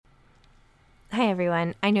Hi,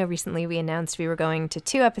 everyone. I know recently we announced we were going to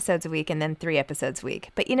 2 episodes a week and then 3 episodes a week.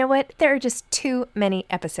 But you know what? There are just too many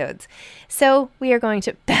episodes. So we are going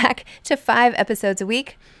back to 5 episodes a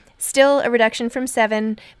week. Still a reduction from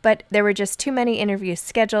 7, but there were just too many interviews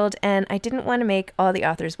scheduled, and I didn't want to make all the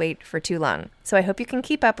authors wait for too long. So I hope you can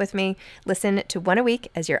keep up with me. Listen to 1 a week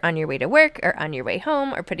as you're on your way to work or on your way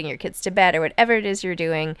home or putting your kids to bed or whatever it is you're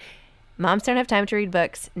doing. Moms Don't Have Time to Read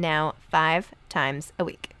Books, now 5 times a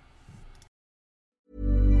week.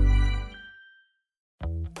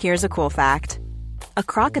 Here's a cool fact. A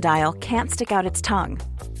crocodile can't stick out its tongue.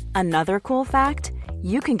 Another cool fact,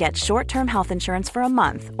 you can get short-term health insurance for a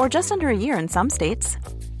month or just under a year in some states.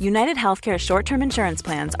 United Healthcare short-term insurance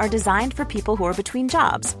plans are designed for people who are between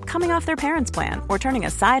jobs, coming off their parents' plan, or turning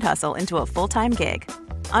a side hustle into a full-time gig.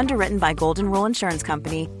 Underwritten by Golden Rule Insurance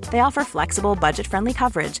Company, they offer flexible, budget-friendly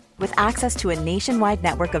coverage with access to a nationwide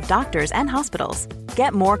network of doctors and hospitals.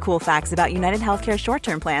 Get more cool facts about United Healthcare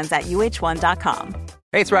short-term plans at uh1.com.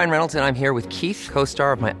 Hey, it's Ryan Reynolds, and I'm here with Keith,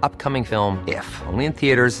 co-star of my upcoming film, If, only in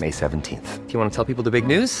theaters May 17th. Do you want to tell people the big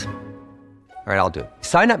news? All right, I'll do it.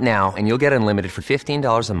 Sign up now and you'll get unlimited for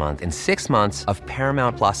 $15 a month and 6 months of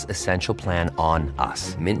Paramount Plus Essential Plan on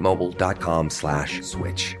us.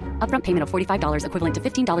 MintMobile.com/switch. Upfront payment of $45 equivalent to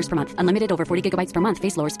 $15 per month. Unlimited over 40 gigabytes per month.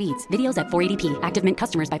 Face lower speeds. Videos at 480p. Active Mint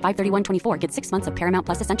customers by 531.24 get 6 months of Paramount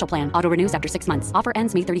Plus Essential Plan. Auto renews after 6 months. Offer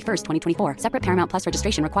ends May 31st, 2024. Separate Paramount Plus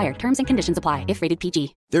registration required. Terms and conditions apply if rated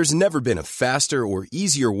PG. There's never been a faster or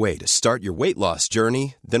easier way to start your weight loss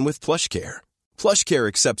journey than with PlushCare. PlushCare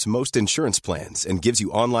accepts most insurance plans and gives you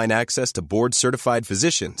online access to board-certified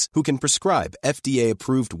physicians who can prescribe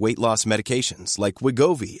FDA-approved weight loss medications like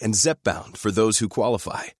Wegovy and Zepbound for those who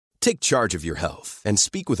qualify. Take charge of your health and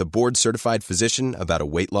speak with a board-certified physician about a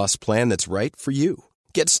weight loss plan that's right for you.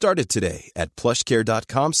 Get started today at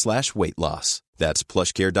plushcare.com/weight loss. That's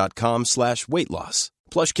plushcare.com/weight loss.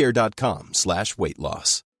 plushcare.com/weight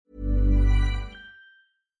loss.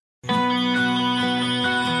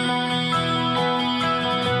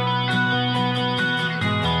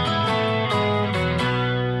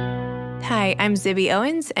 Hi, I'm Zibby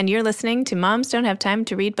Owens, and you're listening to Moms Don't Have Time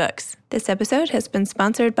to Read Books. This episode has been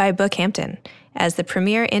sponsored by Bookhampton. As the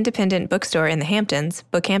premier independent bookstore in the Hamptons,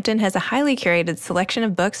 Bookhampton has a highly curated selection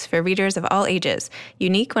of books for readers of all ages,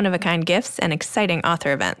 unique one-of-a-kind gifts, and exciting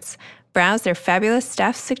author events. Browse their fabulous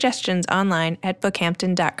staff suggestions online at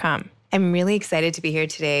bookhampton.com. I'm really excited to be here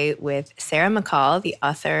today with Sarah McCall, the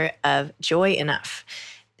author of Joy Enough.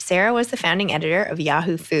 Sarah was the founding editor of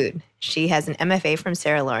Yahoo Food. She has an MFA from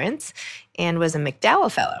Sarah Lawrence and was a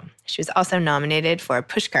McDowell Fellow. She was also nominated for a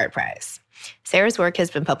Pushcart Prize. Sarah's work has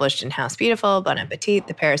been published in House Beautiful, Bon Appetit,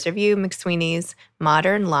 The Paris Review, McSweeney's,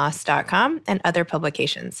 ModernLost.com, and other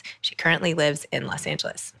publications. She currently lives in Los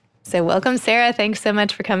Angeles. So welcome, Sarah. Thanks so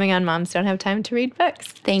much for coming on Moms Don't Have Time to Read Books.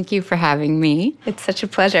 Thank you for having me. It's such a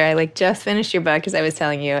pleasure. I just finished your book, as I was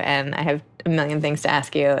telling you, and I have a million things to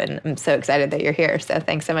ask you, and I'm so excited that you're here. So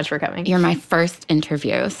thanks so much for coming. You're my first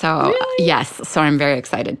interview, so really? Yes, so I'm very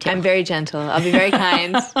excited too. I'm very gentle. I'll be very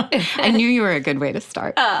kind. I knew you were a good way to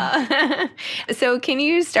start. So can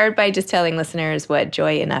you start by just telling listeners what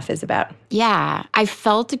Joy Enough is about? Yeah, I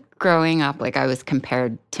felt growing up like I was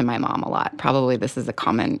compared to my mom a lot. Probably this is a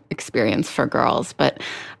common experience for girls, but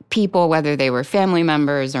people, whether they were family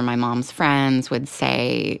members or my mom's friends, would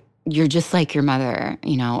say, you're just like your mother,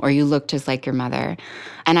 or you look just like your mother.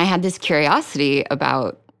 And I had this curiosity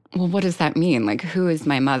about, well, what does that mean? Who is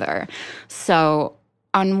my mother? So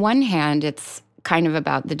on one hand, it's kind of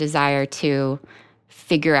about the desire to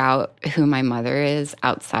figure out who my mother is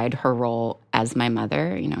outside her role as my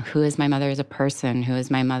mother. Who is my mother as a person? Who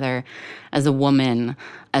is my mother as a woman,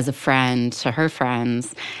 as a friend to her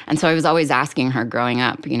friends? And so I was always asking her growing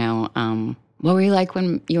up, what were you like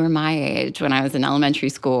when you were my age, when I was in elementary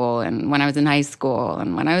school and when I was in high school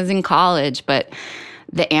and when I was in college? But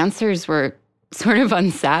the answers were sort of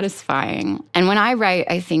unsatisfying. And when I write,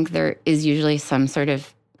 I think there is usually some sort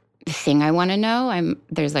of thing I want to know.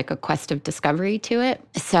 There's a quest of discovery to it.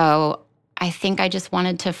 So I think I just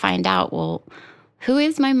wanted to find out, well, who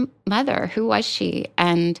is my mother? Who was she?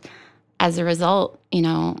 And as a result,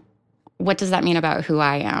 what does that mean about who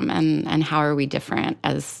I am, and how are we different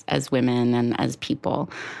as women and as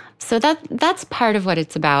people? So that's part of what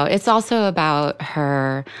it's about. It's also about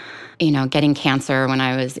her, getting cancer when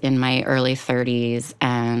I was in my early 30s,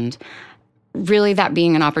 and really that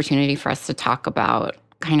being an opportunity for us to talk about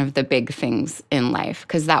kind of the big things in life,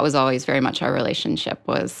 because that was always very much our relationship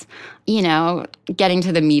was, you know, getting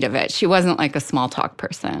to the meat of it. She wasn't like a small talk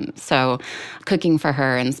person. So cooking for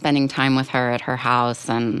her and spending time with her at her house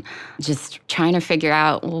and just trying to figure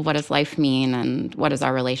out, well, what does life mean and what does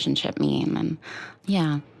our relationship mean? And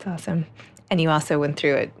yeah. That's awesome. And you also went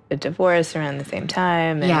through a divorce around the same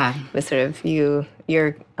time. And it was sort of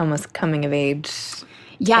you're almost coming of age.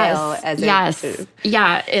 Yes.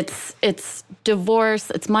 Yeah, it's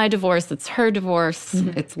divorce. It's my divorce. It's her divorce.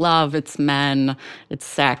 Mm-hmm. It's love. It's men. It's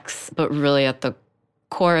sex. But really at the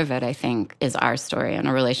core of it, I think, is our story and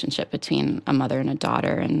a relationship between a mother and a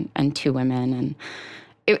daughter and two women. And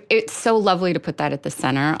it's so lovely to put that at the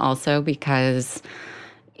center also because,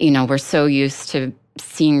 you know, we're so used to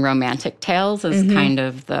seeing romantic tales as kind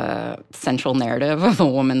of the central narrative of a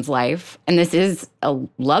woman's life. And this is a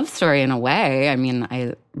love story in a way. I mean,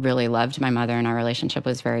 I really loved my mother and our relationship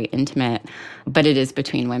was very intimate, but it is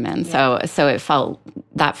between women. Yeah. So it felt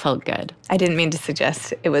good. I didn't mean to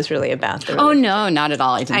suggest it was really about the relationship. Oh, no, not at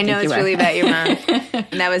all. I know it's really about your mom.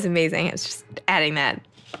 And that was amazing. I was just adding that.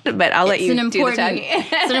 But I'll let you do the talking.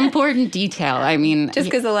 It's an important detail. I mean, just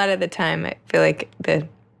because a lot of the time I feel like the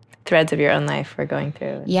threads of your own life we're going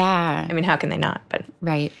through. Yeah. I mean, how can they not? But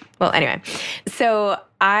right. Well, anyway. So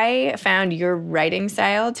I found your writing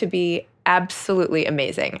style to be absolutely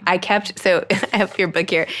amazing. I have your book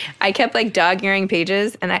here. I kept like dog-earing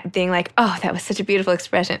pages and being like, oh, that was such a beautiful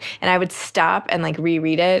expression. And I would stop and like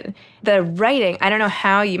reread it. The writing, I don't know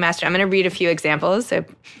how you master it. I'm going to read a few examples. So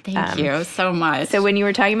Thank you so much. So when you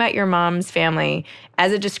were talking about your mom's family,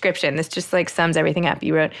 as a description, this just like sums everything up.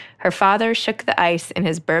 You wrote, her father shook the ice in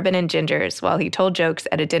his bourbon and gingers while he told jokes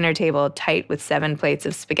at a dinner table tight with 7 plates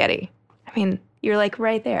of spaghetti. I mean, you're like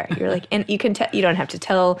right there. You're like, and you can tell, you don't have to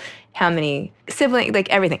tell how many siblings, like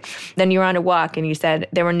everything. Then you were on a walk and you said,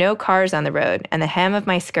 there were no cars on the road and the hem of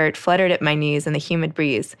my skirt fluttered at my knees in the humid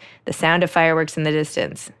breeze. The sound of fireworks in the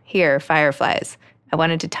distance. Here, fireflies. I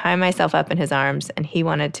wanted to tie myself up in his arms and he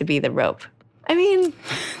wanted to be the rope. I mean,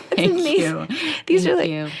 it's amazing. These are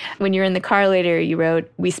like, when you're in the car later, you wrote,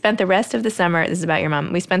 we spent the rest of the summer, this is about your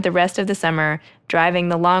mom, we spent the rest of the summer driving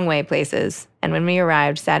the long way places. And when we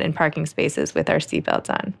arrived, sat in parking spaces with our seatbelts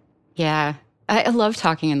on. Yeah. I love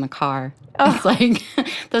talking in the car. Oh. It's like,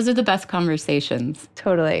 those are the best conversations.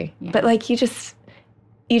 Totally. Yeah. But like, you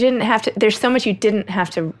didn't have to, there's so much you didn't have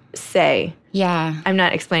to say. Yeah. I'm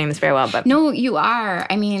not explaining this very well, but. No, you are.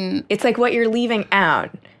 I mean. It's like what you're leaving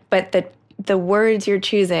out, but the words you're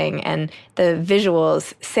choosing and the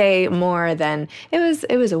visuals say more than it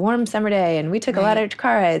was a warm summer day and we took a lot of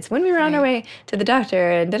car rides. When we were on our way to the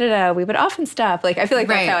doctor and we would often stop. Like, I feel like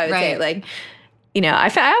that's how I would say it. Like, you know, I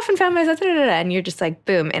often found myself, and you're just like,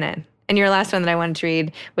 boom, in it. And your last one that I wanted to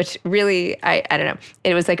read, which really, I don't know,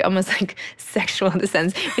 it was like almost like sexual in the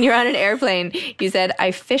sense. When you're on an airplane, you said,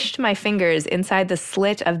 I fished my fingers inside the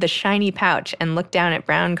slit of the shiny pouch and looked down at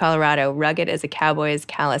brown Colorado, rugged as a cowboy's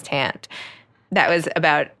calloused hand. That was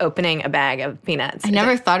about opening a bag of peanuts. I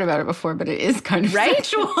never thought about it before, but it is kind of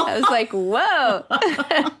sexual. I was like, whoa.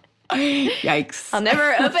 Yikes. I'll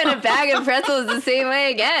never open a bag of pretzels the same way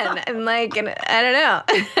again. I'm like, I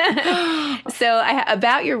don't know. So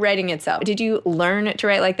about your writing itself, did you learn to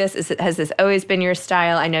write like this? Has this always been your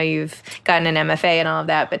style? I know you've gotten an MFA and all of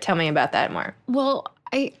that, but tell me about that more. Well,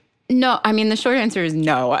 the short answer is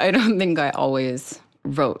no. I don't think I always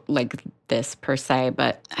wrote like this per se,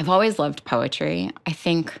 but I've always loved poetry. I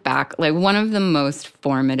think back, like one of the most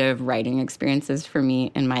formative writing experiences for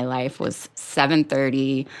me in my life was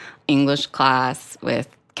 7:30 English class with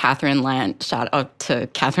Catherine Lent. Shout out to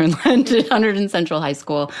Catherine Lent at Hunterdon Central High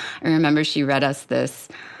School. I remember she read us this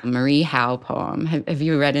Marie Howe poem. Have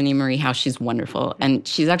you read any Marie Howe? She's wonderful. And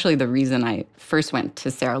she's actually the reason I first went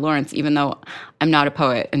to Sarah Lawrence, even though I'm not a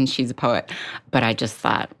poet and she's a poet. But I just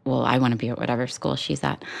thought, well, I want to be at whatever school she's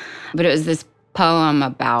at. But it was this poem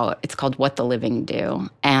it's called What the Living Do.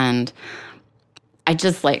 And I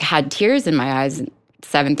just like had tears in my eyes at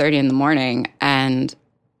 7:30 in the morning. And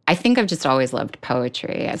I think I've just always loved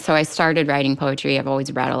poetry. So I started writing poetry. I've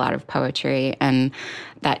always read a lot of poetry. And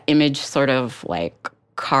that image sort of like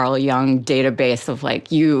Carl Jung database of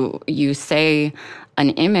like you say an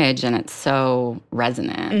image and it's so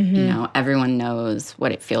resonant. Mm-hmm. You know, everyone knows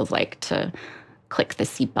what it feels like to click the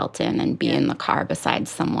seatbelt in and be in the car beside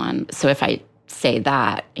someone. So if I say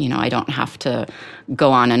that, you know, I don't have to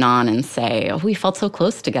go on and say, oh, we felt so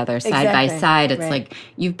close together side by side. It's like,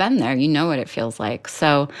 you've been there, you know what it feels like.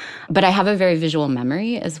 So, but I have a very visual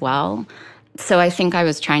memory as well. So I think I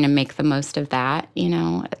was trying to make the most of that,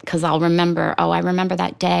 because I'll remember, I remember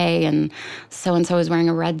that day, and so-and-so was wearing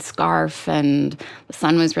a red scarf, and the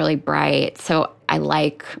sun was really bright. So I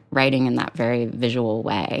like writing in that very visual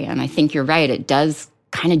way. And I think you're right. It does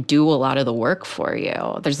kind of do a lot of the work for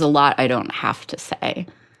you. There's a lot I don't have to say.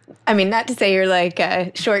 I mean, not to say you're like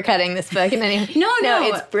shortcutting this book in any. No,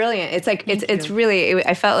 it's brilliant. It's like it's really.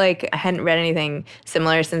 I felt like I hadn't read anything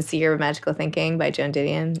similar since The Year of Magical Thinking by Joan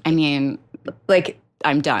Didion. I mean, like,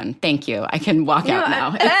 I'm done. Thank you. I can walk out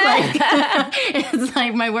now. It's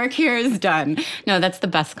like my work here is done. No, that's the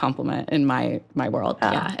best compliment in my world.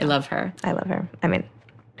 Yeah, I love her. I love her. I mean,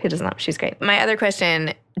 who doesn't love her? She's great. My other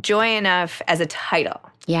question: Joy Enough as a title.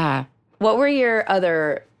 Yeah. What were your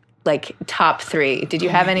other top 3? Did you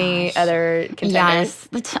have any other contenders?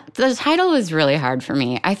 Yes. The title was really hard for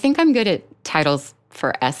me. I think I'm good at titles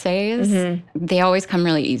for essays. Mm-hmm. They always come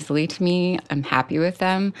really easily to me. I'm happy with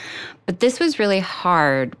them. But this was really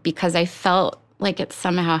hard because I felt like it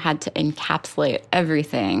somehow had to encapsulate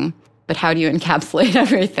everything. But how do you encapsulate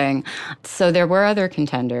everything? So there were other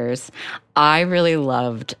contenders. I really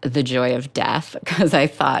loved The Joy of Death because I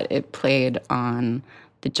thought it played on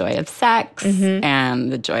the joy of sex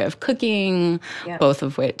and the joy of cooking, both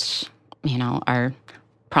of which, are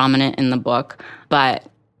prominent in the book. But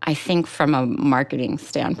I think from a marketing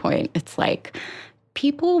standpoint, it's like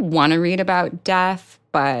people want to read about death,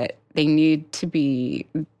 but they need to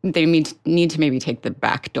maybe take the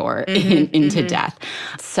back door into death.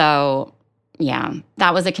 So, yeah,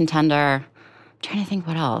 that was a contender. I'm trying to think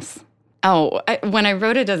what else. When I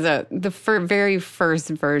wrote it as the very first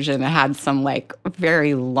version, it had some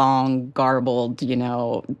very long, garbled,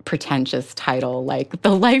 pretentious title, like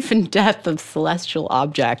The Life and Death of Celestial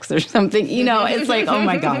Objects or something. It's like, oh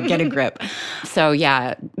my God, get a grip. So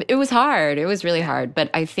yeah, it was hard. It was really hard.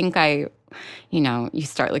 But I think you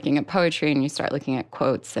start looking at poetry and you start looking at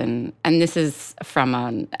quotes. And this is from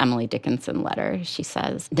an Emily Dickinson letter. She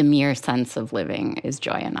says, the mere sense of living is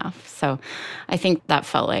joy enough. So I think that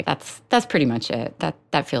felt like that's pretty much it.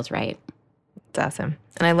 That feels right. It's awesome.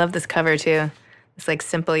 And I love this cover too. It's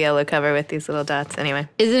simple yellow cover with these little dots. Anyway.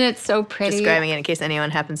 Isn't it so pretty? Describing it in case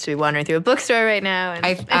anyone happens to be wandering through a bookstore right now.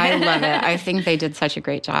 I love it. I think they did such a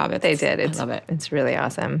great job. They did. I love it. It's really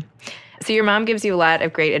awesome. So your mom gives you a lot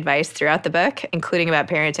of great advice throughout the book, including about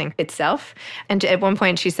parenting itself. And at one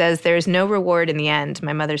point she says, there is no reward in the end,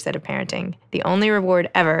 my mother said of parenting. The only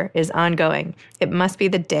reward ever is ongoing. It must be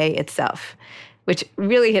the day itself, which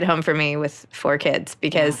really hit home for me with 4 kids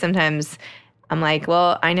because sometimes I'm like,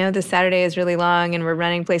 well, I know this Saturday is really long and we're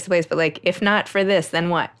running place to place, but if not for this, then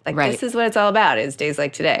what? This is what it's all about is days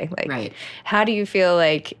like today. Right. How do you feel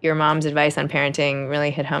like your mom's advice on parenting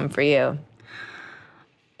really hit home for you?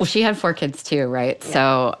 Well, she had 4 kids too, right? Yeah.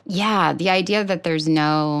 So, the idea that there's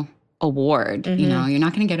no award, you're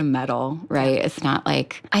not going to get a medal, right? Yeah. It's not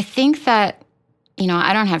I think that,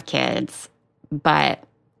 I don't have kids, but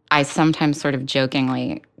I sometimes sort of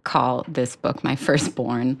jokingly call this book my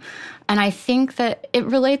firstborn. And I think that it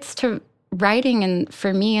relates to writing and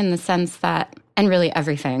for me in the sense that, and really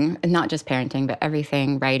everything, not just parenting, but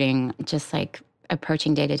everything, writing, just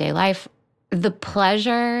approaching day-to-day life. The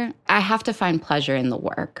pleasure, I have to find pleasure in the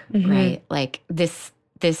work, right? This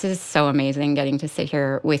is so amazing getting to sit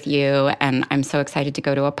here with you, and I'm so excited to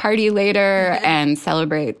go to a party later and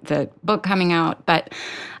celebrate the book coming out. But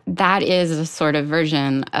that is a sort of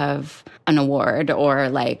version of an award or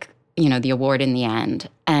the award in the end.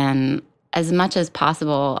 And as much as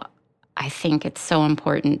possible, I think it's so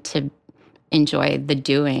important to enjoy the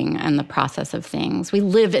doing and the process of things. We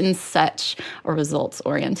live in such a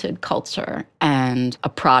results-oriented culture and a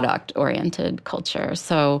product-oriented culture.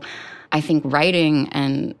 So I think writing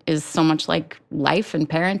is so much like life and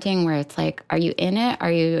parenting where it's are you in it?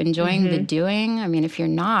 Are you enjoying the doing? I mean, if you're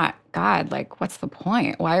not, God, what's the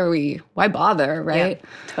point? Why bother, right? Yeah,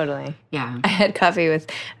 totally. Yeah. I had coffee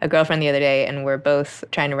with a girlfriend the other day and we're both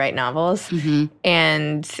trying to write novels.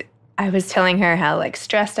 And I was telling her how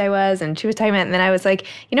stressed I was and she was talking about it. And then I was like,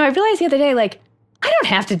 I realized the other day, I don't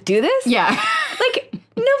have to do this. Yeah.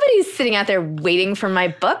 Nobody's sitting out there waiting for my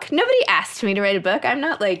book. Nobody asked me to write a book. I'm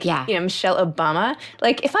not Michelle Obama.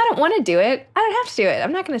 If I don't want to do it, I don't have to do it.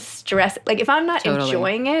 I'm not going to stress. If I'm not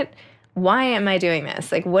enjoying it, why am I doing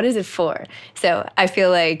this? What is it for? So I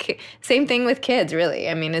feel same thing with kids, really.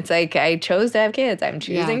 I mean, it's I chose to have kids. I'm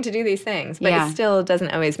choosing to do these things, but it still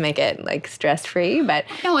doesn't always make it stress-free. But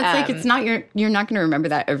no, it's it's not you're not going to remember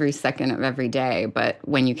that every second of every day, but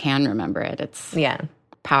when you can remember it, it's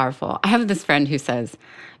powerful. I have this friend who says,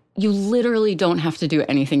 you literally don't have to do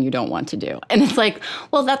anything you don't want to do. And it's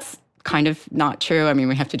well, that's kind of not true. I mean,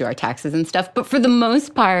 we have to do our taxes and stuff, but for the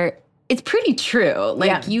most part, It's pretty true.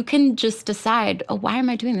 Like, you can just decide, oh, why am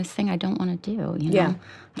I doing this thing I don't want to do? You know?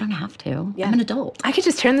 I don't have to. Yeah. I'm an adult. I could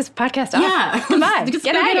just turn this podcast off. Yeah. Goodbye. Just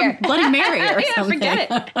get out of here. Bloody Mary or something.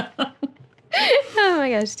 Forget it. Oh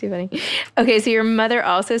my gosh, too funny. Okay, so your mother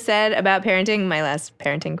also said about parenting, my last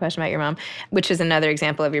parenting question about your mom, which is another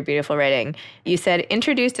example of your beautiful writing. You said,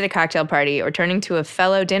 introduced at a cocktail party or turning to a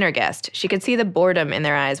fellow dinner guest, she could see the boredom in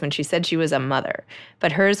their eyes when she said she was a mother.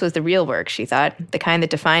 But hers was the real work, she thought, the kind that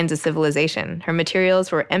defines a civilization. Her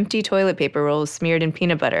materials were empty toilet paper rolls smeared in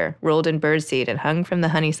peanut butter, rolled in birdseed, and hung from the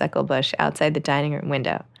honeysuckle bush outside the dining room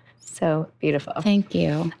window. So beautiful. Thank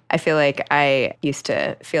you. I feel like I used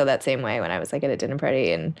to feel that same way when I was like at a dinner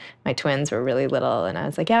party and my twins were really little and I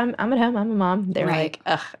was like, yeah, I'm at home. I'm a mom. They were like,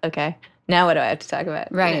 ugh, okay. Now what do I have to talk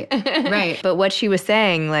about? Right, right. But what she was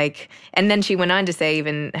saying, like, and then she went on to say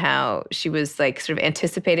even how she was like sort of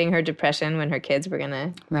anticipating her depression when her kids were going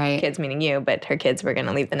to, kids meaning you, but her kids were going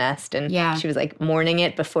to leave the nest. And she was like mourning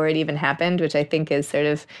it before it even happened, which I think is sort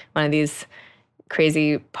of one of these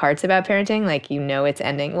crazy parts about parenting, like, you know, it's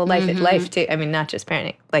ending. Well, life too. I mean, not just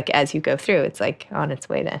parenting. Like, as you go through, it's like on its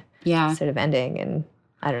way to sort of ending. And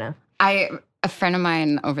I don't know. A friend of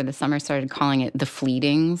mine over the summer started calling it the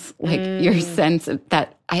fleetings, like your sense of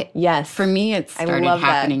that. For me, it started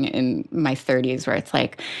happening in my 30s where it's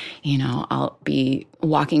like, you know, I'll be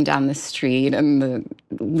walking down the street and the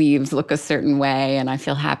leaves look a certain way and I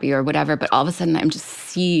feel happy or whatever. But all of a sudden I'm just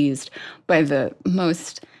seized by the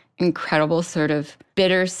most incredible sort of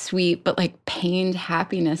bittersweet but like pained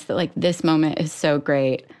happiness that like this moment is so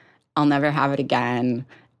great, I'll never have it again,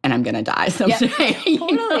 and I'm gonna die someday. Yeah,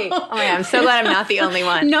 totally. Oh my God, I'm so glad I'm not the only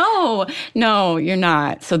one. No, you're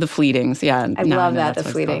not. So the fleetings, I love that, the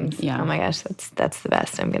fleetings. Yeah. Oh my gosh, that's the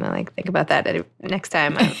best. I'm gonna like think about that next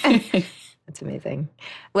time. That's amazing.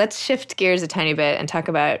 Let's shift gears a tiny bit and talk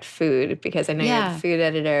about food, because I know you're the food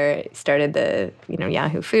editor, started the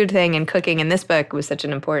Yahoo food thing, and cooking in this book was such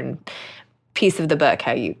an important piece of the book,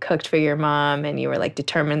 how you cooked for your mom and you were like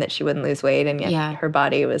determined that she wouldn't lose weight, and yet her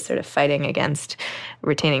body was sort of fighting against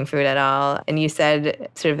retaining food at all. And you said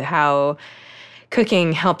sort of how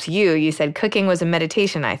cooking helped you. You said, cooking was a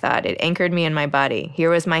meditation, I thought. It anchored me in my body. Here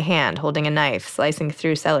was my hand holding a knife, slicing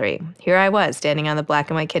through celery. Here I was, standing on the black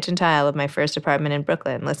and white kitchen tile of my first apartment in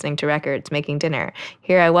Brooklyn, listening to records, making dinner.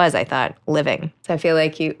 Here I was, I thought, living. So I feel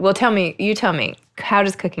like you tell me, how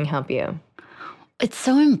does cooking help you? It's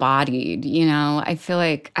so embodied, you know. I feel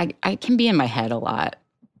like I can be in my head a lot,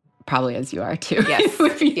 probably as you are too. Yes.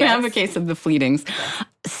 If you have a case of the fleetings.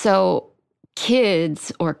 So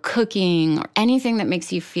kids or cooking or anything that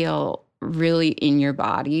makes you feel really in your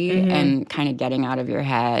body and kind of getting out of your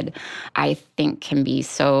head, I think can be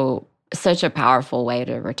such a powerful way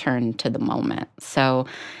to return to the moment. So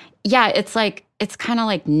yeah, it's kind of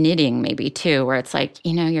like knitting maybe too, where it's like,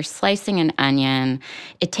 you know, you're slicing an onion.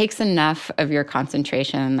 It takes enough of your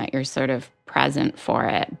concentration that you're sort of present for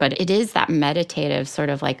it. But it is that meditative sort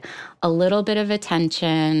of like a little bit of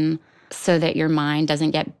attention so that your mind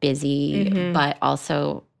doesn't get busy, but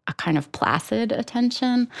also a kind of placid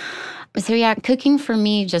attention. So yeah, cooking for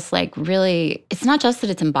me just like really, it's not just that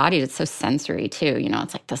it's embodied, it's so sensory too. You know,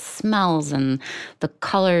 it's like the smells and the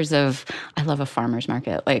colors of, I love a farmer's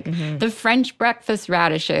market, like the French breakfast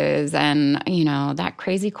radishes and, you know, that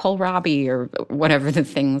crazy kohlrabi or whatever the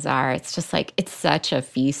things are. It's just like, it's such a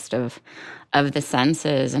feast of the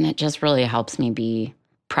senses, and it just really helps me be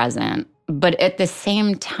present. But at the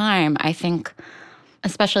same time, I think,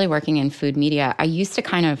 especially working in food media, I used to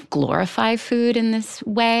kind of glorify food in this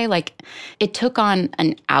way. Like, it took on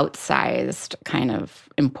an outsized kind of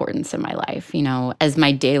importance in my life, you know, as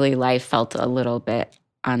my daily life felt a little bit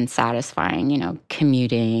unsatisfying, you know,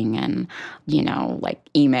 commuting and, you know, like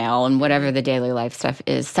email and whatever the daily life stuff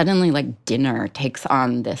is. Suddenly, like, dinner takes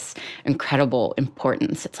on this incredible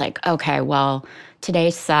importance. It's like, okay, well,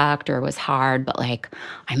 today sucked or was hard, but like,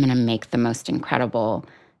 I'm going to make the most incredible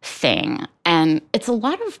thing. And it's a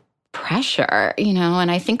lot of pressure, you know,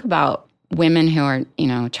 and I think about women who are, you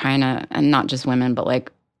know, trying to, and not just women, but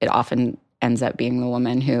like it often ends up being the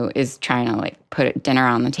woman who is trying to like put dinner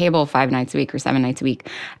on the table 5 nights a week or 7 nights a week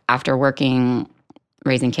after working,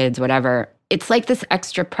 raising kids, whatever. It's like this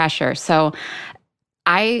extra pressure. So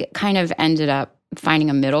I kind of ended up finding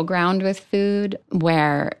a middle ground with food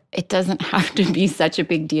where it doesn't have to be such a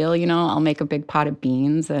big deal. You know, I'll make a big pot of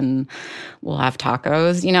beans and we'll have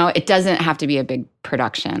tacos. You know, it doesn't have to be a big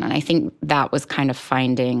production. And I think that was kind of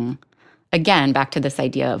finding, again, back to this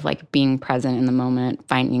idea of like being present in the moment,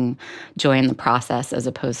 finding joy in the process as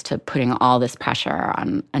opposed to putting all this pressure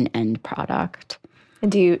on an end product.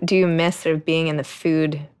 And do you miss sort of being in the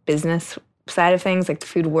food business side of things, like the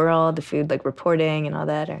food world, the food like reporting and all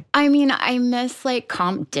that? Or? I mean, I miss like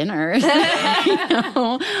comp dinners,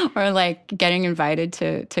 or like getting invited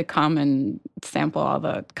to come and sample all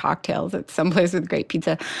the cocktails at some place with great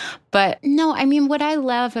pizza. But no, I mean, what I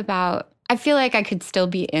love about, I feel like I could still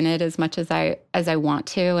be in it as much as I want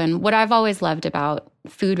to. And what I've always loved about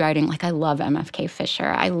food writing, like I love MFK Fisher.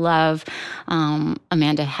 I love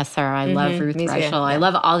Amanda Hesser. I love Ruth Reichel. I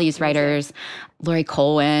love all these writers, Laurie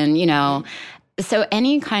Colwin, So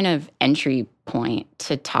any kind of entry point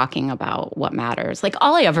to talking about what matters, like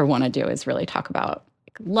all I ever want to do is really talk about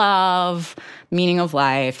love, meaning of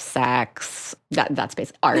life, sex. That's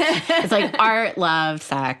basically art. It's like art, love,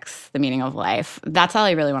 sex, the meaning of life. That's all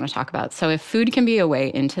I really want to talk about. So if food can be a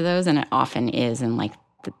way into those, and it often is in like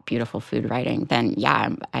the beautiful food writing, then yeah,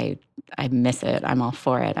 I miss it. I'm all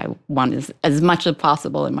for it. I want as much as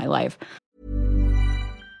possible in my life.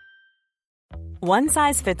 One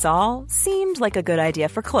size fits all seemed like a good idea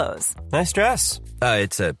for clothes. Nice dress.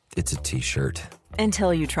 It's a t-shirt.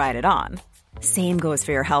 Until you tried it on. Same goes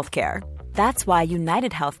for your healthcare. That's why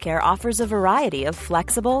United Healthcare offers a variety of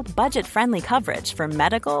flexible, budget-friendly coverage for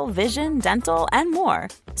medical, vision, dental, and more.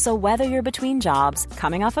 So whether you're between jobs,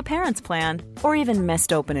 coming off a parent's plan, or even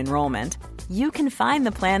missed open enrollment, you can find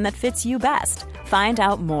the plan that fits you best. Find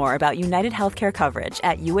out more about United Healthcare coverage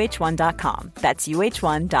at UH1.com. That's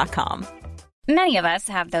UH1.com. Many of us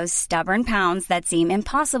have those stubborn pounds that seem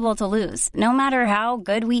impossible to lose, no matter how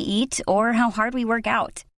good we eat or how hard we work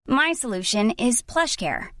out. My solution is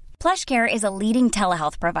PlushCare. PlushCare is a leading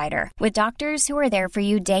telehealth provider with doctors who are there for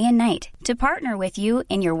you day and night to partner with you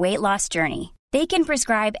in your weight loss journey. They can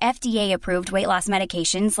prescribe FDA-approved weight loss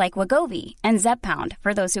medications like Wegovy and Zepbound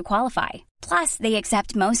for those who qualify. Plus, they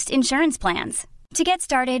accept most insurance plans. To get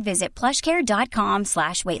started, visit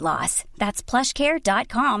plushcare.com/weightloss. That's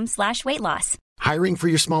plushcare.com/weightloss. Hiring for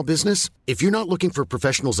your small business? If you're not looking for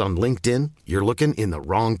professionals on LinkedIn, you're looking in the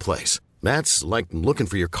wrong place. That's like looking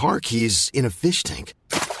for your car keys in a fish tank.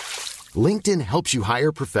 LinkedIn helps you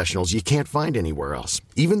hire professionals you can't find anywhere else,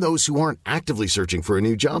 even those who aren't actively searching for a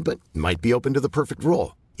new job but might be open to the perfect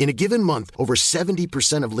role. In a given month, over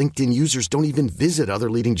 70% of LinkedIn users don't even visit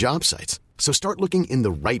other leading job sites. So start looking in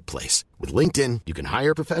the right place. With LinkedIn, you can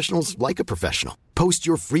hire professionals like a professional. Post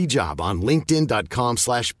your free job on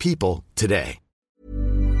linkedin.com/people today.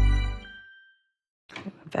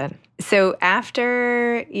 So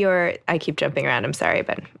after I keep jumping around, I'm sorry,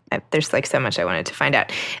 but there's like so much I wanted to find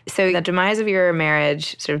out. So the demise of your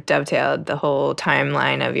marriage sort of dovetailed the whole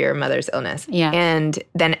timeline of your mother's illness. Yeah. And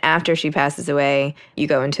then after she passes away, you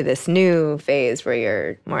go into this new phase where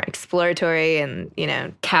you're more exploratory and,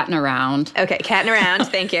 Catting around. Okay, catting around,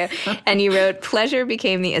 thank you. And you wrote, "Pleasure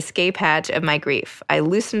became the escape hatch of my grief. I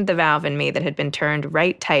loosened the valve in me that had been turned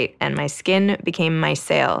right tight, and my skin became my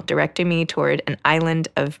sail, directing me toward an island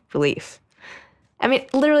of relief." I mean,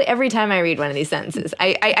 literally every time I read one of these sentences,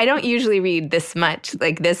 I don't usually read this much,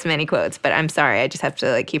 like this many quotes, but I'm sorry, I just have to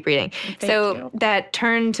like keep reading. Thank you. That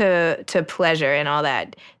turn to pleasure and all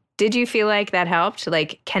that, did you feel like that helped?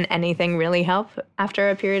 Like, can anything really help after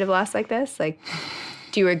a period of loss like this? Like,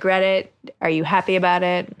 do you regret it? Are you happy about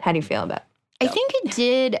it? How do you feel about it? I think it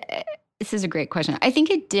did. This is a great question. I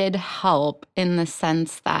think it did help in the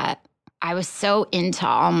sense that I was so into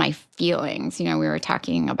all my feelings. We were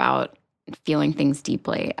talking about feeling things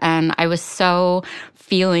deeply. And I was so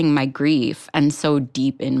feeling my grief and so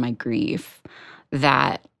deep in my grief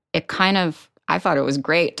that it I thought it was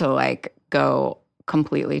great to like go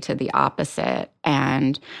completely to the opposite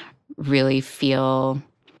and really feel,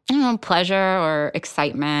 pleasure or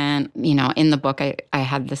excitement. In the book, I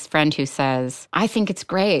had this friend who says, I think it's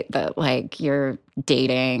great that like you're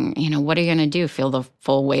dating, what are you going to do? Feel the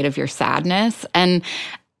full weight of your sadness? And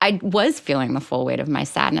I was feeling the full weight of my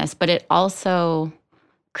sadness, but it also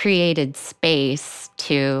created space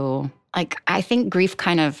to, like, I think grief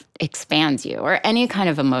kind of expands you, or any kind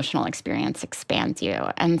of emotional experience expands you.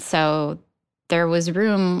 And so there was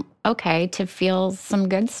room, to feel some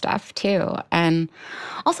good stuff too. And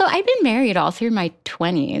also, I'd been married all through my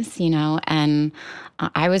 20s, and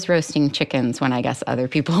I was roasting chickens when I guess other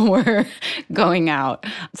people were going out.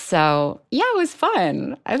 So yeah, it was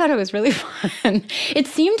fun. I thought it was really fun. It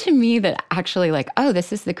seemed to me that actually like,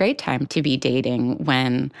 this is the great time to be dating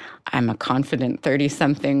when I'm a confident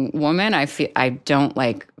 30-something woman. I don't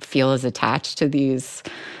like feel as attached to these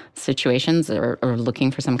situations or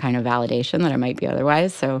looking for some kind of validation that I might be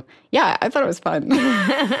otherwise. So yeah, I thought it was fun.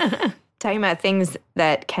 Talking about things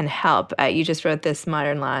that can help, you just wrote this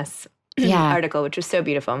Modern Loss article, which was so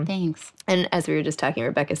beautiful. Thanks. And as we were just talking,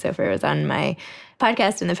 Rebecca Sofer was on my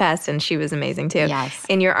podcast in the past, and she was amazing too. Yes.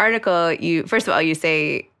 In your article, first of all, you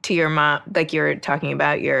say to your mom, like you're talking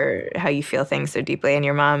about how you feel things so deeply, and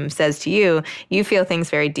your mom says to you, you feel things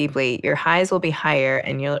very deeply. Your highs will be higher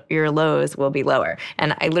and your lows will be lower.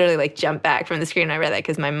 And I literally like jumped back from the screen and I read that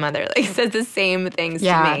because my mother like says the same things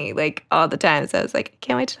to me like all the time. So I was like, I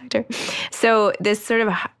can't wait to talk to her. So this sort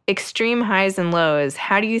of extreme highs and lows,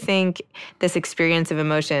 how do you think this experience of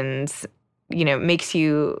emotions, makes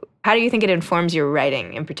you, how do you think it informs your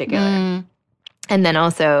writing in particular? And then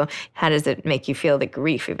also, how does it make you feel the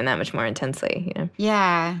grief even that much more intensely?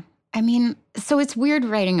 Yeah. I mean, so it's weird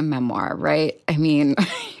writing a memoir, right? I mean,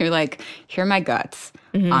 you're like, here are my guts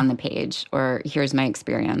on the page, or here's my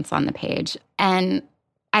experience on the page. And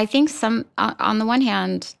I think on the one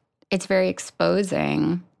hand, it's very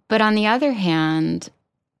exposing. But on the other hand,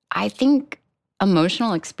 I think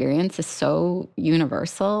emotional experience is so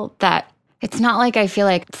universal that it's not like I feel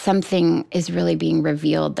like something is really being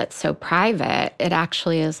revealed that's so private. It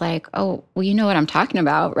actually is like, oh, well, you know what I'm talking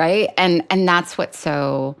about, right? And that's what's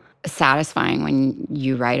so satisfying when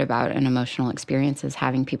you write about an emotional experience, is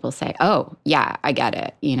having people say, oh, yeah, I get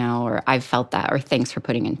it, or I've felt that, or thanks for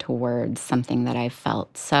putting into words something that I've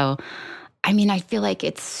felt. So, I mean, I feel like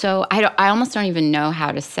it's so, I almost don't even know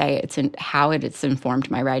how to say how it's informed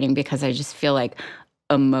my writing, because I just feel like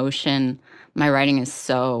my writing is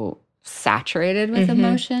so saturated with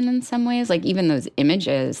emotion in some ways. Like even those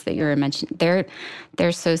images that you're mentioning,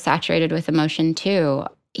 they're so saturated with emotion too.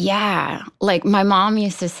 Yeah. Like my mom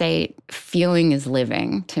used to say, feeling is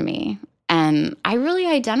living to me. And I really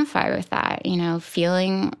identify with that,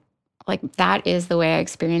 feeling like that is the way I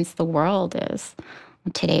experience the world is.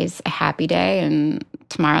 Today's a happy day and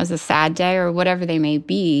tomorrow's a sad day, or whatever they may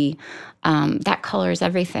be. That colors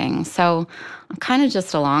everything. So I'm kind of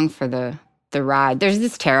just along for the ride. There's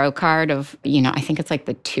this tarot card of, I think it's like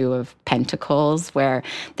the 2 of Pentacles, where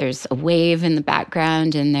there's a wave in the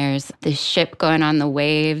background and there's this ship going on the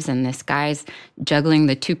waves and this guy's juggling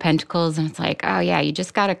the 2 pentacles. And it's like, oh yeah, you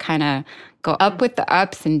just got to kind of go up with the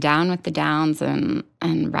ups and down with the downs and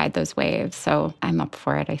ride those waves. So I'm up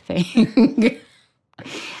for it, I think.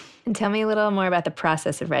 And tell me a little more about the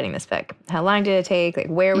process of writing this book. How long did it take? Like,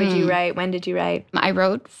 where would you write? When did you write? I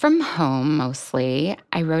wrote from home mostly.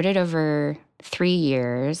 I wrote it over 3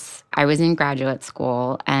 years. I was in graduate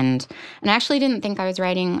school, and I actually didn't think I was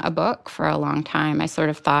writing a book for a long time. I sort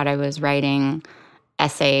of thought I was writing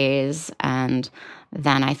essays, and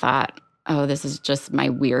then I thought, oh, this is just my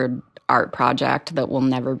weird art project that will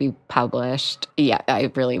never be published. Yeah,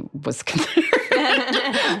 I really was concerned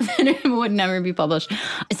that it would never be published.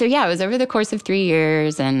 So yeah, it was over the course of 3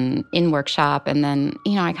 years and in workshop. And then,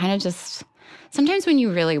 I kind of just, sometimes when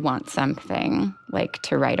you really want something, like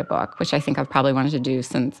to write a book, which I think I've probably wanted to do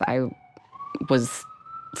since I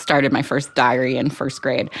started my first diary in first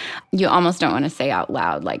grade, you almost don't want to say out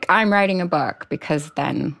loud, like, I'm writing a book, because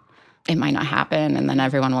then it might not happen and then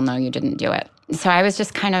everyone will know you didn't do it. So I was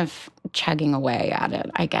just kind of chugging away at it,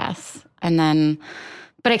 I guess. And then,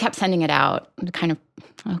 but I kept sending it out, kind of,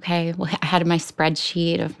 okay, well, I had my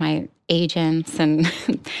spreadsheet of my agents and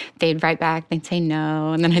they'd write back, they'd say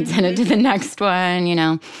no, and then I'd send it to the next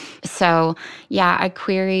one, So yeah, I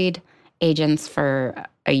queried agents for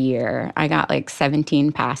a year. I got like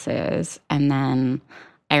 17 passes, and then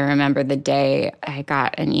I remember the day I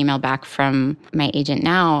got an email back from my agent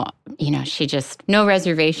now, she just, no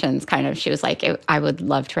reservations kind of. She was like, I would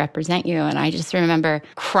love to represent you. And I just remember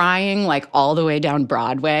crying like all the way down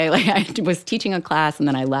Broadway. Like I was teaching a class and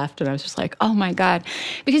then I left and I was just like, oh my God.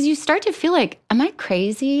 Because you start to feel like, am I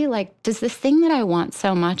crazy? Like, does this thing that I want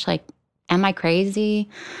so much, like, am I crazy?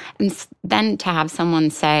 And then to have someone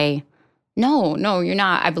say, no, you're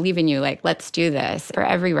not. I believe in you. Like, let's do this. For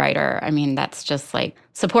every writer, I mean, that's just like,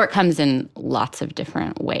 support comes in lots of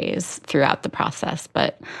different ways throughout the process.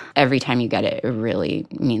 But every time you get it, it really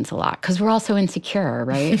means a lot. Because we're all so insecure,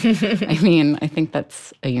 right? I mean, I think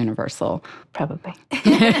that's a universal. Probably.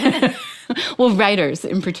 Well, writers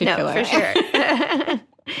in particular. No, for sure.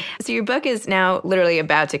 So your book is now literally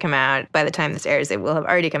about to come out. By the time this airs, it will have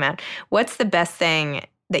already come out. What's the best thing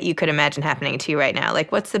that you could imagine happening to you right now?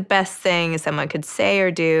 Like, what's the best thing someone could say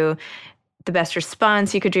or do? The best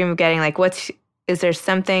response you could dream of getting? Like, is there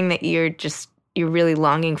something that you're really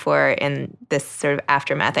longing for in this sort of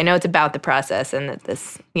aftermath? I know it's about the process and that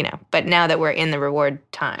this, but now that we're in the reward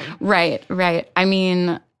time. Right. I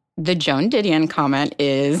mean, the Joan Didion comment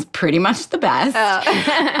is pretty much the best.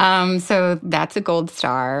 Oh. So that's a gold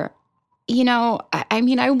star. I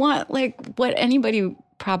mean, I want like what anybody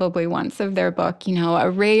probably once of their book, you know, a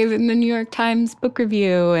rave in the New York Times book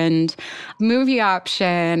review and movie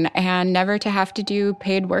option, and never to have to do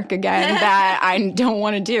paid work again that I don't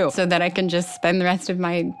want to do, so that I can just spend the rest of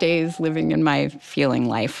my days living in my feeling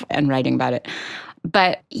life and writing about it.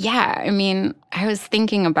 But yeah, I mean, I was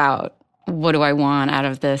thinking about what do I want out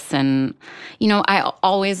of this? And, you know, I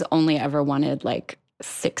always only ever wanted like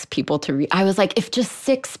 6 people to read. I was like, if just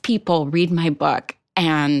 6 people read my book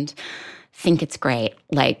and think it's great,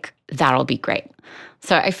 like that'll be great.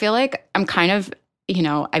 So I feel like I'm kind of, you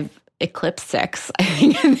know, I've eclipsed 6, I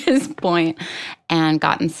think, at this point, and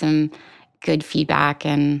gotten some good feedback.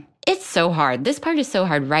 And it's so hard. This part is so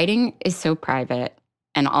hard. Writing is so private,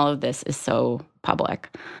 and all of this is so public.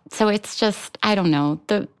 So it's just, I don't know.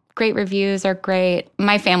 The great reviews are great.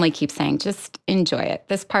 My family keeps saying, just enjoy it.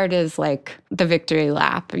 This part is like the victory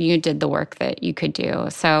lap. You did the work that you could do.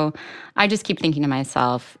 So I just keep thinking to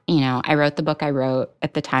myself, you know, I wrote the book I wrote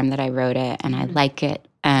at the time that I wrote it, and I like it,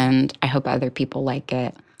 and I hope other people like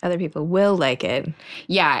it. Other people will like it.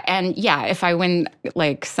 Yeah, and yeah, if I win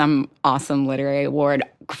like some awesome literary award,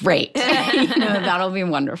 great. You know, that'll be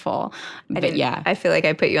wonderful. But yeah. I feel like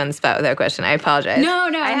I put you on the spot with that question. I apologize. No.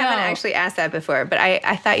 I haven't actually asked that before, but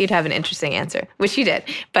I thought you'd have an interesting answer, which you did.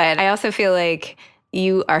 But I also feel like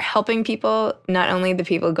you are helping people, not only the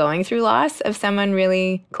people going through loss of someone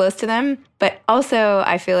really close to them, but also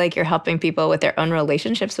I feel like you're helping people with their own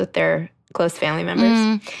relationships with their close family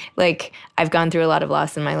members. Like, I've gone through a lot of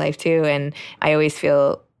loss in my life too, and I always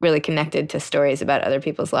feel really connected to stories about other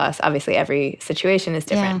people's loss. Obviously, every situation is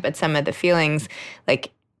different, but some of the feelings,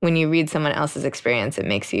 like when you read someone else's experience, it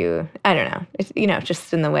makes you, I don't know, it's, you know,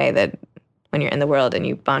 just in the way that when you're in the world and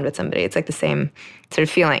you bond with somebody, it's like the same sort of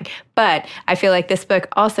feeling. But I feel like this book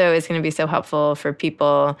also is going to be so helpful for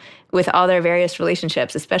people with all their various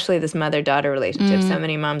relationships, especially this mother-daughter relationship. So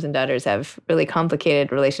many moms and daughters have really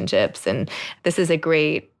complicated relationships. And this is a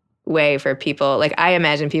great way for people. Like, I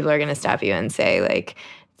imagine people are going to stop you and say, like,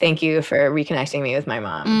 thank you for reconnecting me with my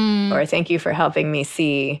mom, or thank you for helping me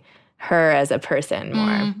see her as a person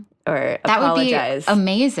more. Or that apologize. Would be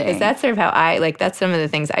amazing. Because that's sort of how that's some of the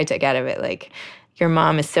things I took out of it. Like, your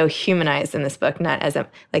mom is so humanized in this book, not as a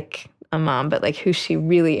mom, but like who she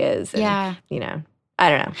really is. And, you know, I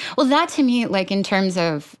don't know. Well, that to me, like in terms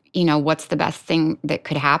of, you know, what's the best thing that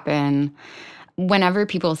could happen, whenever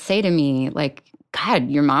people say to me, like, God,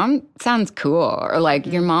 your mom sounds cool, or like,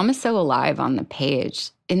 your mom is so alive on the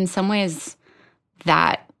page, in some ways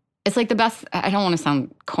that it's like the best. I don't want to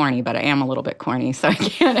sound corny, but I am a little bit corny, so I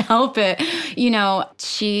can't help it. You know,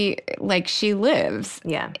 she lives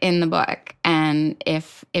in the book. And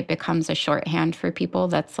if it becomes a shorthand for people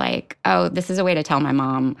that's like, oh, this is a way to tell my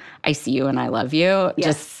mom, I see you and I love you. Yes.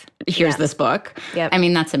 Just here's this book. Yep. I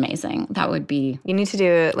mean, that's amazing. That would be. You need to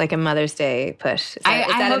do like a Mother's Day push. Is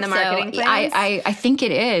that in the marketing plans? I think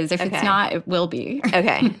it is. If it's not, it will be.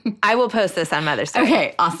 Okay. I will post this on Mother's Day.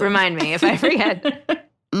 Okay, awesome. Remind me if I forget.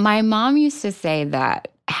 My mom used to say that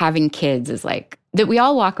having kids is like, that we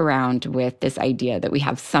all walk around with this idea that we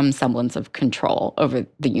have some semblance of control over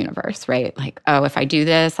the universe, right? Like, oh, if I do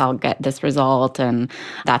this, I'll get this result. And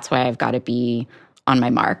that's why I've got to be on my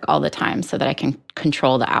mark all the time so that I can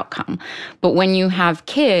control the outcome. But when you have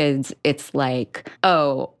kids, it's like,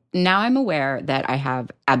 oh, now I'm aware that I have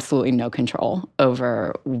absolutely no control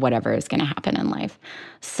over whatever is going to happen in life.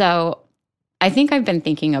 So I think I've been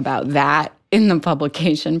thinking about that in the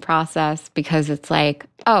publication process, because it's like,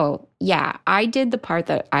 oh, yeah, I did the part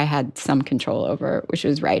that I had some control over, which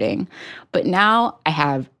was writing. But now I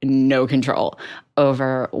have no control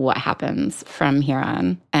over what happens from here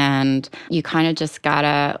on. And you kind of just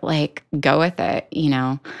gotta like go with it, you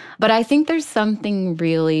know? But I think there's something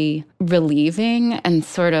really relieving and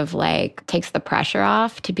sort of like takes the pressure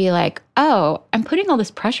off to be like, oh, I'm putting all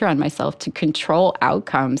this pressure on myself to control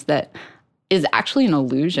outcomes that is actually an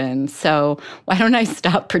illusion. So why don't I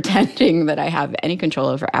stop pretending that I have any control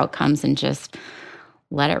over outcomes and just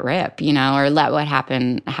let it rip, you know, or let what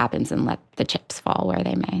happens and let the chips fall where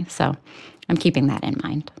they may. So I'm keeping that in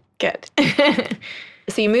mind. Good.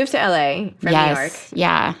 So you moved to LA from New York.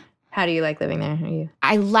 Yeah. How do you like living there?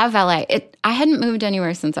 I love LA. I hadn't moved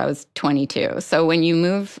anywhere since I was 22. So when you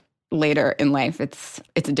move later in life, it's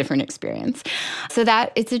a different experience. So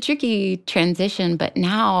that it's a tricky transition, but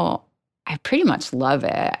now I pretty much love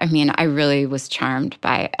it. I mean, I really was charmed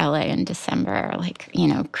by LA in December, like, you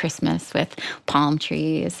know, Christmas with palm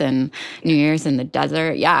trees and New Year's in the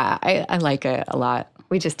desert. Yeah, I like it a lot.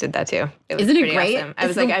 We just did that too. It was Isn't it pretty great? Awesome. I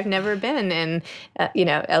was like, I've never been in,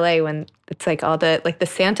 LA when it's like all the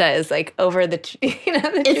Santa is like over the tree.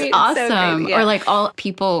 The it's tree. awesome. So yeah. Or like all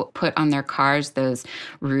people put on their cars those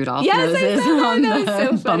Rudolph yes, noses on the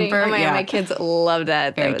so funny. bumper. Oh my God, my kids love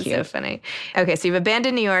that. Very that was cute. so funny. Okay, so you've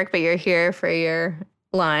abandoned New York, but you're here for your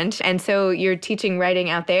launch. And so you're teaching writing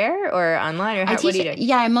out there or online, or what are you doing?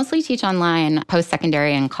 Yeah, I mostly teach online,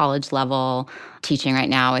 post-secondary and college level teaching right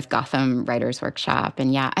now with Gotham Writers Workshop.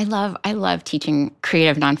 And yeah, I love teaching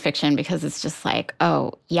creative nonfiction because it's just like,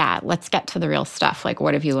 oh yeah, let's get to the real stuff. Like,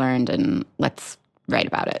 what have you learned? And let's write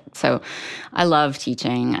about it. So I love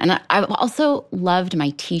teaching. And I've also loved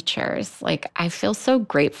my teachers. Like, I feel so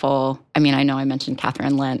grateful. I mean, I know I mentioned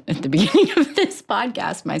Catherine Lent at the beginning of this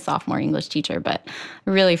podcast, my sophomore English teacher, but I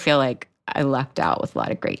really feel like I lucked out with a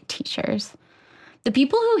lot of great teachers. The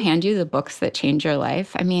people who hand you the books that change your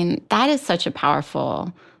life, I mean, that is such a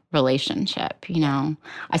powerful relationship.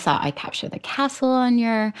 I saw I Capture the Castle on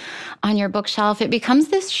your bookshelf. It becomes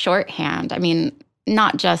this shorthand. I mean,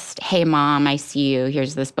 not just, hey, Mom, I see you.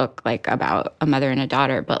 Here's this book like about a mother and a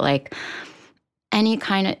daughter, but like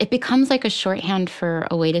it becomes like a shorthand for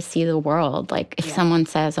a way to see the world. Like if someone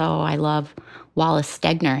says, oh, I love Wallace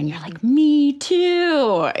Stegner, and you're like, me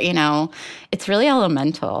too. It's really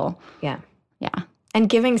elemental. Yeah. Yeah. And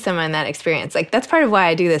giving someone that experience. Like, that's part of why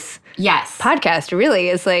I do this podcast, really,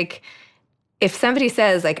 is like, if somebody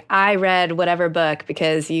says, like, I read whatever book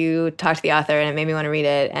because you talked to the author and it made me want to read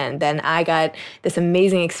it, and then I got this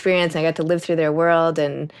amazing experience and I got to live through their world,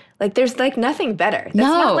 and, like, there's, like, nothing better. That's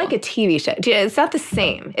not like a TV show. It's not the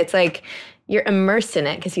same. It's like you're immersed in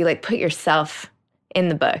it because you, like, put yourself in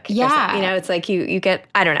the book. Yeah. It's like you get,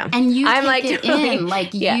 I don't know. And you I'm take like, it in.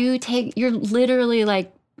 Like, you're literally,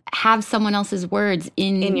 like, have someone else's words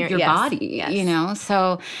in your body,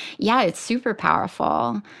 So, yeah, it's super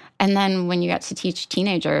powerful. And then when you get to teach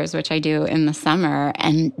teenagers, which I do in the summer,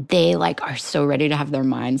 and they like are so ready to have their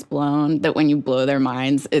minds blown that when you blow their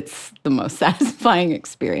minds, it's the most satisfying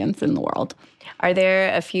experience in the world. Are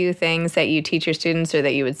there a few things that you teach your students or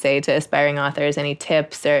that you would say to aspiring authors, any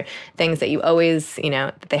tips or things that you always,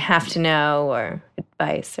 that they have to know, or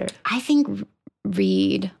advice? Or I think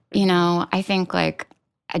read, I think like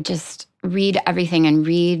just read everything and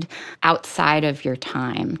read outside of your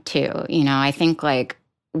time too. I think like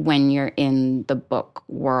when you're in the book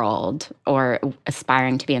world or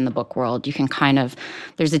aspiring to be in the book world, you can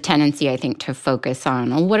there's a tendency, I think, to focus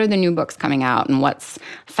on, well, what are the new books coming out and what's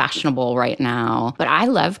fashionable right now. But I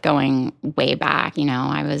love going way back.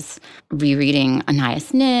 I was rereading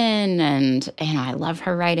Anais Nin, and, I love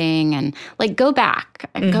her writing, and like go back,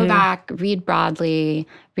 read broadly,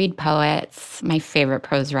 read poets. My favorite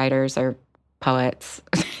prose writers are poets.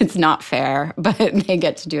 It's not fair, but they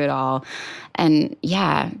get to do it all. And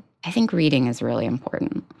yeah, I think reading is really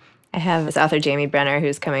important. I have this author, Jamie Brenner,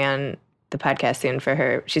 who's coming on the podcast soon for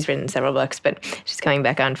her. She's written several books, but she's coming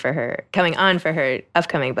on for her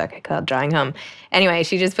upcoming book called Drawing Home. Anyway,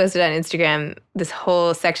 she just posted on Instagram this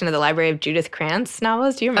whole section of the library of Judith Krantz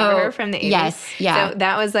novels. Do you remember her from the 80s? Yes, yeah. So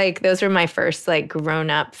that was like, those were my first like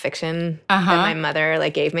grown-up fiction that my mother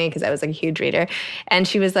like gave me because I was like a huge reader. And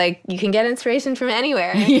she was like, you can get inspiration from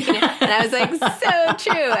anywhere. Yeah. And I was like,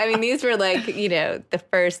 so true. I mean, these were like, the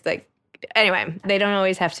first like, anyway, they don't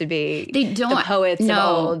always have to be the poets of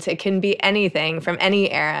old. It can be anything from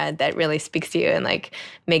any era that really speaks to you and like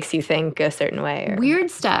makes you think a certain way. Or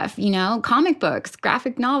weird stuff, comic books,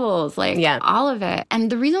 graphic novels, all of it.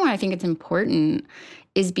 And the reason why I think it's important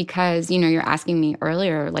is because, you're asking me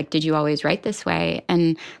earlier, like, did you always write this way?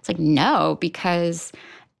 And it's like, no, because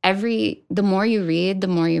the more you read, the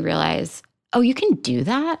more you realize, oh, you can do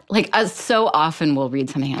that? Like, so often we'll read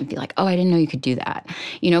something and be like, oh, I didn't know you could do that.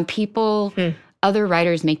 People, other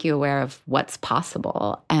writers make you aware of what's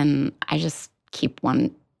possible. And I just keep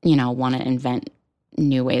want to invent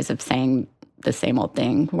new ways of saying the same old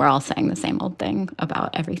thing. We're all saying the same old thing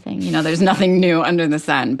about everything. There's nothing new under the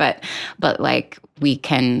sun. But like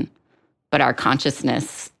but our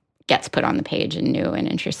consciousness gets put on the page in new and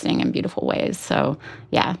interesting and beautiful ways. So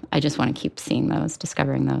yeah, I just want to keep seeing those,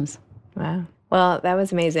 discovering those. Wow. Well, that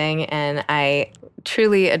was amazing. And I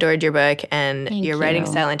truly adored your book and your writing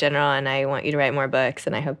style in general. And I want you to write more books.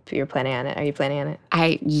 And I hope you're planning on it. Are you planning on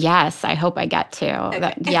it? Yes, I hope I get to.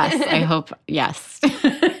 Okay. Yes, I hope. Yes.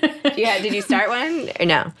 Did you start one or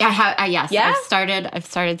no? Yes. Yeah? I've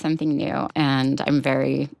started something new and I'm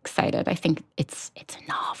very excited. I think it's a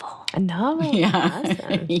novel. A novel? Yeah.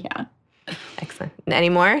 Awesome. Yeah. Excellent. Any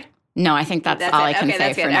more? No, I think that's all I can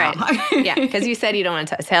say for now. Right. Yeah, because you said you don't want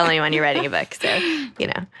to tell anyone you're writing a book. So,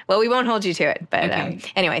 well, we won't hold you to it. But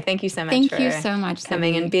anyway, thank you so much for so much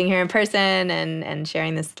coming and being here in person and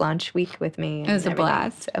sharing this launch week with me. It was a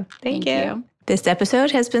blast. So thank you. This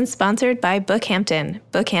episode has been sponsored by Bookhampton,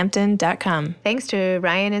 bookhampton.com. Thanks to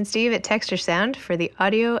Ryan and Steve at Texture Sound for the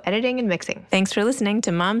audio editing and mixing. Thanks for listening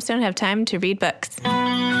to Moms Don't Have Time to Read Books.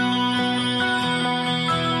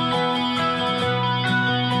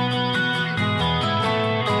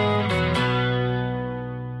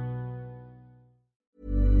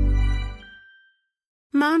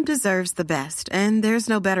 Mom deserves the best, and there's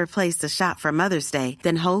no better place to shop for Mother's Day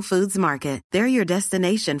than Whole Foods Market. They're your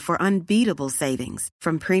destination for unbeatable savings,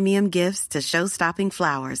 from premium gifts to show-stopping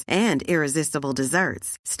flowers and irresistible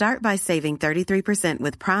desserts. Start by saving 33%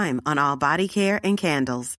 with Prime on all body care and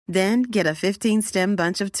candles. Then get a 15-stem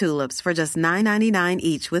bunch of tulips for just $9.99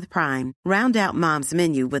 each with Prime. Round out Mom's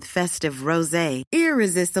menu with festive rosé,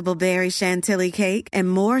 irresistible berry chantilly cake, and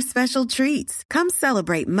more special treats. Come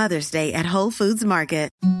celebrate Mother's Day at Whole Foods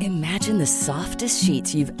Market. Imagine the softest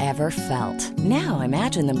sheets you've ever felt. Now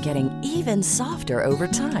imagine them getting even softer over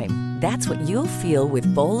time. That's what you'll feel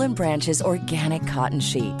with Boll & Branch's organic cotton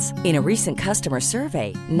sheets. In a recent customer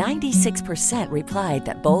survey, 96% replied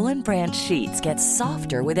that Boll & Branch sheets get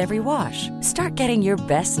softer with every wash. Start getting your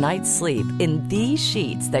best night's sleep in these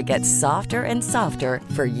sheets that get softer and softer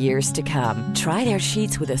for years to come. Try their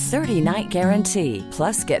sheets with a 30-night guarantee.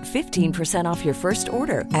 Plus, get 15% off your first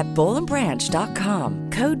order at bollandbranch.com.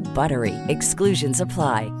 Code BUTTERY. Exclusions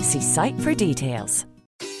apply. See site for details.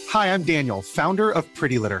 Hi, I'm Daniel, founder of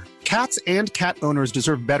Pretty Litter. Cats and cat owners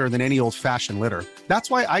deserve better than any old-fashioned litter. That's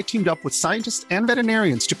why I teamed up with scientists and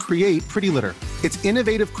veterinarians to create Pretty Litter. Its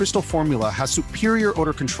innovative crystal formula has superior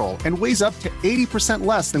odor control and weighs up to 80%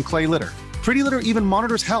 less than clay litter. Pretty Litter even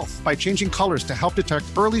monitors health by changing colors to help detect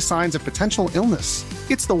early signs of potential illness.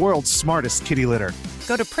 It's the world's smartest kitty litter.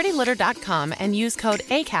 Go to prettylitter.com and use code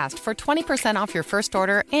ACAST for 20% off your first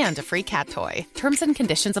order and a free cat toy. Terms and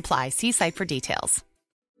conditions apply. See site for details.